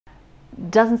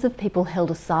Dozens of people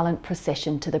held a silent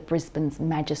procession to the Brisbane's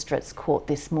Magistrates Court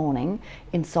this morning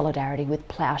in solidarity with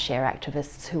Ploughshare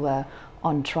activists who were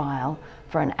on trial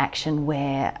for an action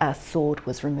where a sword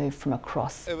was removed from a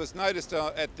cross. It was noticed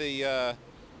at a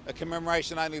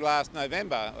commemoration only last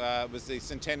November. It was the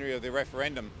centenary of the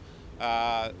referendum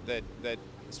that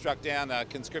struck down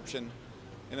conscription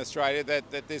in Australia,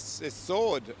 that this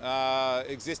sword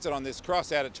existed on this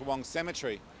cross out at Toowong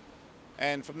Cemetery.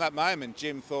 And from that moment,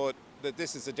 Jim thought that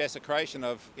this is a desecration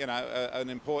of, an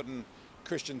important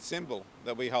Christian symbol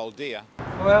that we hold dear.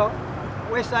 Well,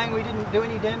 we're saying we didn't do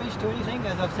any damage to anything.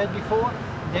 As I've said before,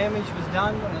 damage was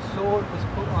done when a sword was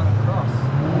put on a cross.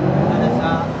 And it's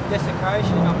a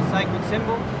desecration of a sacred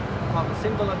symbol, of a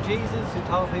symbol of Jesus, who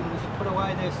told people to put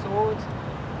away their swords,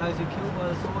 those who killed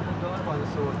by the sword and died by the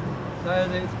sword. So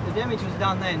the damage was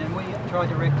done then, and we tried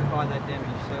to rectify that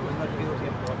damage, so we're not guilty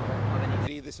of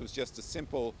anything. This was just a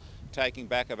simple taking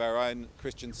back of our own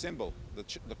Christian symbol,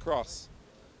 the cross.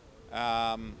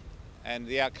 And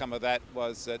the outcome of that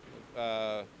was that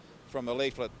from a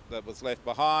leaflet that was left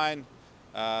behind,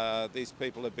 these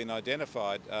people have been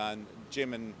identified.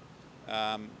 Jim and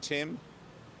Tim,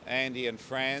 Andy and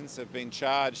Franz have been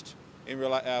charged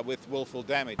with willful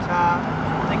damage.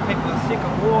 I think people are sick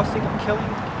of war, sick of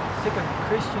killing, sick of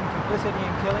Christian complicity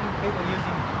in killing, people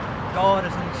using God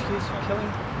as an excuse for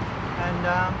killing, and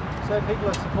so people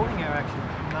are supporting our action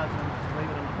rather than leave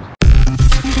it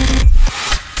in.